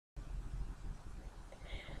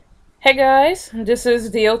Hey guys, this is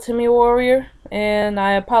the Ultimate Warrior, and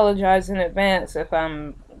I apologize in advance if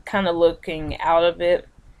I'm kind of looking out of it.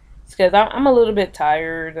 It's because I'm a little bit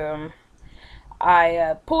tired.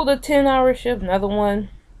 I pulled a 10-hour shift, another one,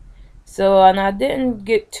 and I didn't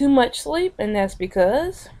get too much sleep, and that's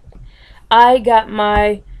because I got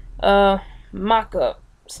my mock-up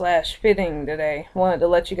slash fitting today. Wanted to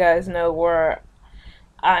let you guys know where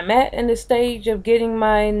I'm at in the stage of getting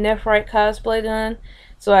my Nephrite cosplay done.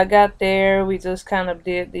 So I got there. We just kind of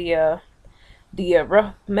did the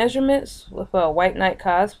rough measurements with a White Knight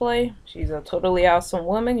cosplay. She's a totally awesome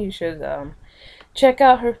woman. You should check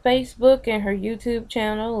out her Facebook and her YouTube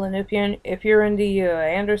channel. And if you're in the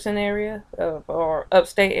Anderson area or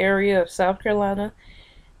upstate area of South Carolina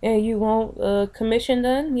and you want a commission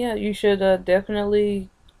done, yeah, you should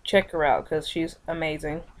definitely check her out because she's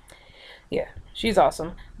amazing. Yeah, she's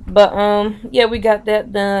awesome. But yeah, we got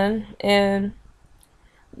that done and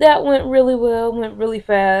that went really well, went really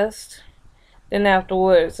fast. Then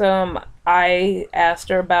afterwards, I asked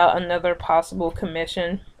her about another possible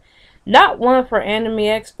commission. Not one for Anime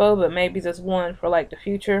Expo, but maybe just one for like the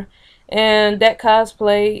future. And that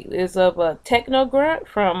cosplay is of a Techno Grunt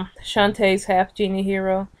from Shantae's Half Genie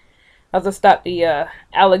Hero. I just thought the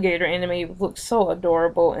alligator enemy looked so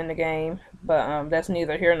adorable in the game, but that's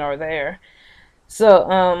neither here nor there. So,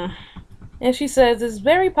 and she says it's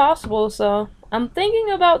very possible, so I'm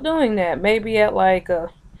thinking about doing that. Maybe at like a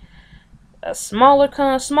smaller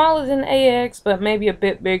con, smaller than AX, but maybe a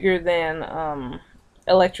bit bigger than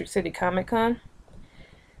Electric City Comic Con.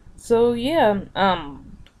 So yeah,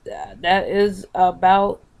 that is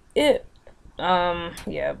about it.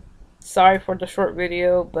 Yeah, sorry for the short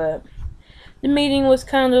video, but the meeting was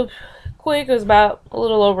kind of quick. It was about a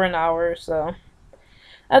little over an hour, so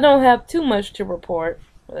I don't have too much to report.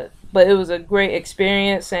 But it was a great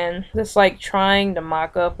experience, and just like trying to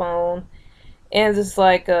mock up on, and just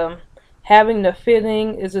like having the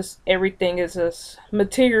fitting is just everything is just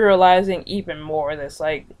materializing even more. That's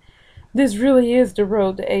like this really is the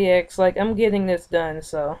road to AX. Like I'm getting this done.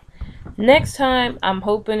 So next time I'm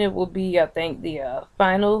hoping it will be, I think, the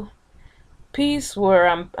final piece where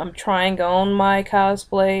I'm trying on my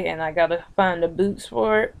cosplay and I gotta find the boots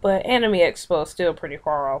for it. But Anime Expo is still pretty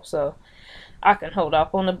far off, so I can hold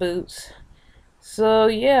off on the boots. So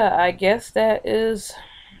yeah, I guess that is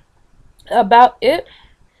about it.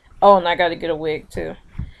 Oh, and I gotta get a wig too.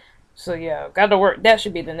 So yeah, gotta work. That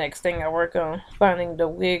should be the next thing I work on. Finding the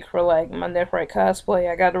wig for like my Nephrite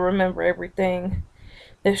cosplay. I gotta remember everything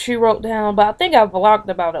that she wrote down. But I think I vlogged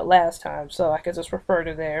about it last time, so I could just refer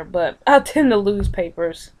to there. But I tend to lose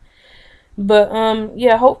papers. But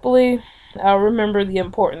yeah, hopefully I'll remember the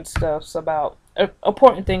important stuffs about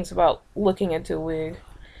important things about looking into a wig.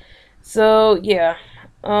 So yeah,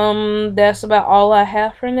 that's about all I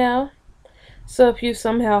have for now. So if you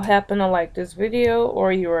somehow happen to like this video,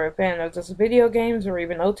 or you are a fan of just video games, or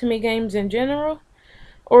even Ultimate games in general,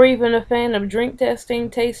 or even a fan of drink testing,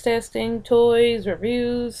 taste testing, toys,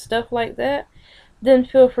 reviews, stuff like that, then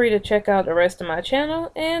feel free to check out the rest of my channel.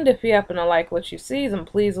 And if you happen to like what you see, then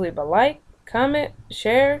please leave a like, comment,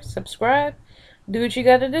 share, subscribe. Do what you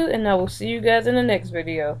gotta do, and I will see you guys in the next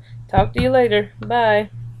video. Talk to you later. Bye.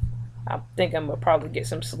 I think I'm gonna probably get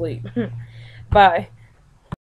some sleep. Bye.